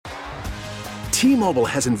T-Mobile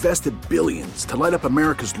has invested billions to light up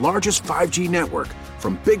America's largest 5G network,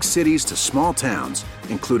 from big cities to small towns,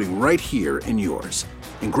 including right here in yours.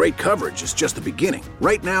 And great coverage is just the beginning.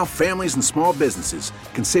 Right now, families and small businesses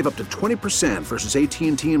can save up to 20% versus AT&T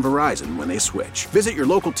and Verizon when they switch. Visit your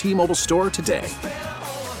local T-Mobile store today.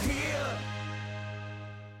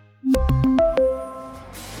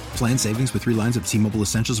 Plan savings with 3 lines of T-Mobile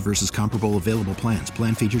Essentials versus comparable available plans.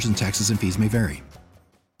 Plan features and taxes and fees may vary.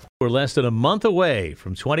 We're less than a month away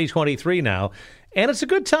from 2023 now, and it's a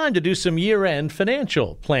good time to do some year-end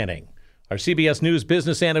financial planning. Our CBS News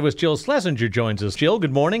business analyst Jill Schlesinger joins us. Jill,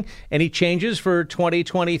 good morning. Any changes for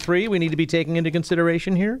 2023 we need to be taking into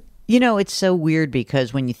consideration here? You know, it's so weird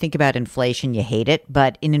because when you think about inflation, you hate it.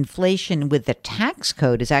 But in inflation with the tax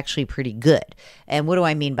code is actually pretty good. And what do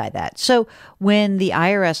I mean by that? So when the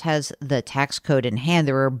IRS has the tax code in hand,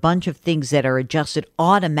 there are a bunch of things that are adjusted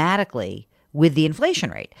automatically with the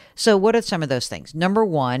inflation rate. So what are some of those things? Number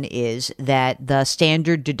one is that the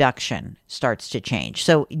standard deduction starts to change.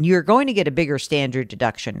 So you're going to get a bigger standard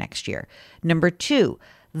deduction next year. Number two,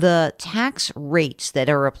 the tax rates that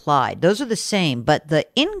are applied, those are the same, but the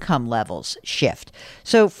income levels shift.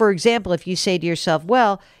 So, for example, if you say to yourself,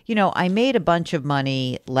 well, you know, I made a bunch of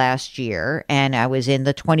money last year and I was in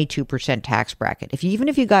the 22% tax bracket. Even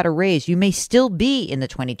if you got a raise, you may still be in the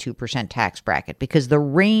 22% tax bracket because the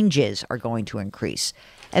ranges are going to increase.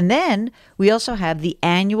 And then we also have the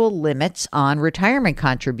annual limits on retirement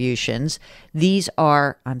contributions. These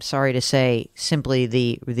are, I'm sorry to say, simply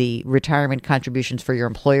the retirement contributions for your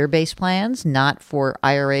employer-based plans, not for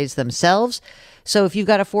IRAs themselves. So if you've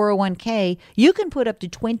got a 401k, you can put up to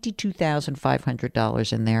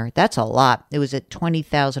 $22,500 in there. That's a lot. It was at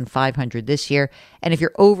 $20,500 this year. And if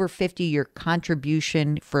you're over 50, your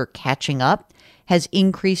contribution for catching up has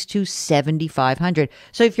increased to $7,500.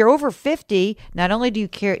 So if you're over 50, not only do you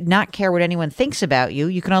not care what anyone thinks about you,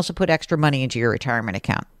 you can also put extra money into your retirement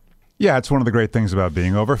account. Yeah, it's one of the great things about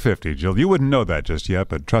being over 50, Jill. You wouldn't know that just yet,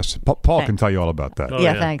 but trust Paul can tell you all about that.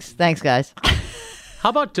 Yeah, thanks. Thanks, guys. How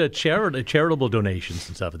about charitable donations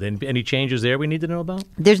and stuff? Any changes there we need to know about?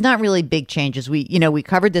 There's not really big changes. We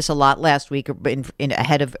covered this a lot last week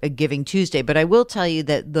ahead of Giving Tuesday, but I will tell you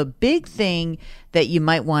that the big thing that you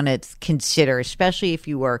might want to consider, especially if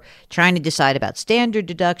you are trying to decide about standard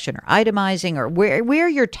deduction or itemizing or where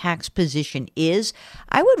your tax position is,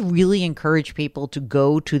 I would really encourage people to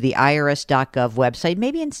go to the irs.gov website,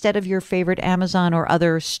 maybe instead of your favorite Amazon or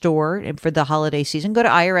other store for the holiday season, go to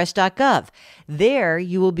irs.gov. There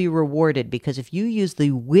you will be rewarded because if you use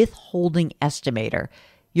the withholding estimator,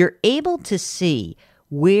 you're able to see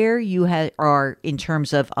where you are in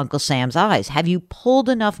terms of Uncle Sam's eyes. Have you pulled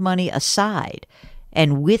enough money aside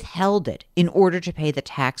and withheld it in order to pay the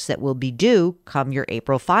tax that will be due come your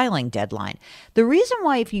April filing deadline? The reason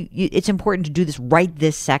why it's important to do this right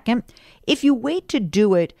this second, if you wait to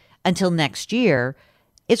do it until next year,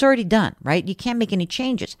 it's already done, right? You can't make any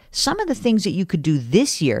changes. Some of the things that you could do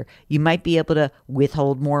this year, you might be able to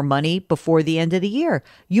withhold more money before the end of the year.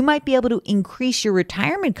 You might be able to increase your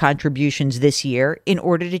retirement contributions this year in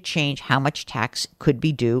order to change how much tax could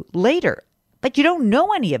be due later. But you don't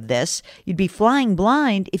know any of this. You'd be flying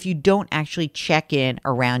blind if you don't actually check in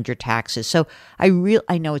around your taxes. So I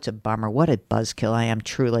know it's a bummer. What a buzzkill I am,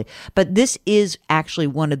 truly. But this is actually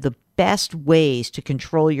one of the best ways to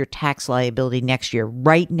control your tax liability next year,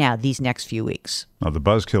 right now, these next few weeks. Well, the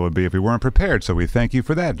buzzkill would be if we weren't prepared, so we thank you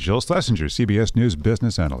for that. Jill Schlesinger, CBS News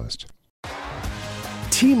business analyst.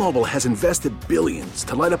 T-Mobile has invested billions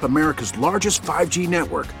to light up America's largest 5G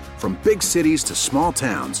network, from big cities to small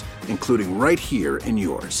towns, including right here in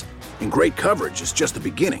yours. And great coverage is just the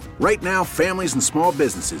beginning. Right now, families and small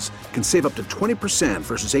businesses can save up to 20%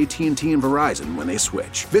 versus AT&T and Verizon when they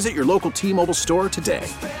switch. Visit your local T-Mobile store today.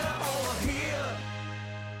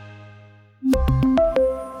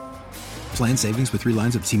 Plan savings with 3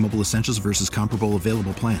 lines of T-Mobile Essentials versus comparable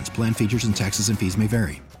available plans. Plan features and taxes and fees may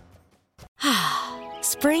vary.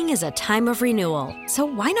 Spring is a time of renewal, so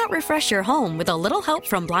why not refresh your home with a little help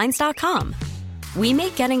from Blinds.com? We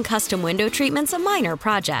make getting custom window treatments a minor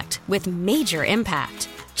project with major impact.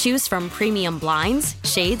 Choose from premium blinds,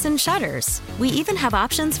 shades, and shutters. We even have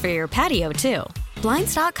options for your patio, too.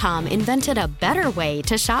 Blinds.com invented a better way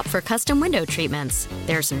to shop for custom window treatments.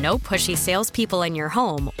 There's no pushy salespeople in your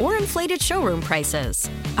home or inflated showroom prices.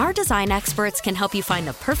 Our design experts can help you find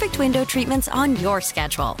the perfect window treatments on your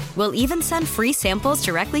schedule. We'll even send free samples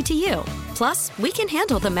directly to you. Plus, we can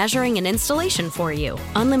handle the measuring and installation for you.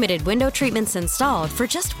 Unlimited window treatments installed for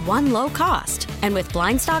just one low cost. And with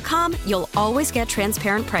Blinds.com, you'll always get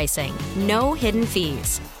transparent pricing. No hidden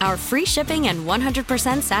fees. Our free shipping and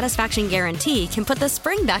 100% satisfaction guarantee can put the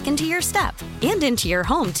spring back into your step and into your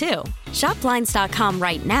home, too. Shop Blinds.com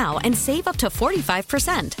right now and save up to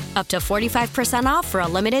 45%. Up to 45% off for a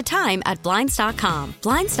limited time at Blinds.com.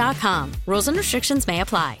 Blinds.com. Rules and restrictions may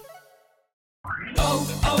apply.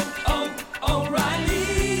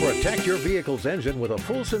 O'Reilly. Protect your vehicle's engine with a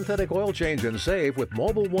full synthetic oil change and save with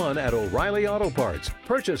Mobil 1 at O'Reilly Auto Parts.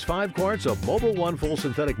 Purchase 5 quarts of Mobil 1 full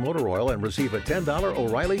synthetic motor oil and receive a $10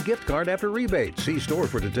 O'Reilly gift card after rebate. See store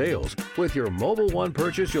for details. With your Mobil 1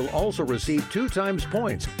 purchase, you'll also receive 2 times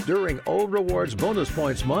points during O Rewards Bonus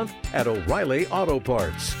Points Month at O'Reilly Auto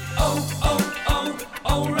Parts.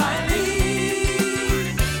 O'Reilly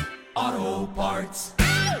Auto Parts.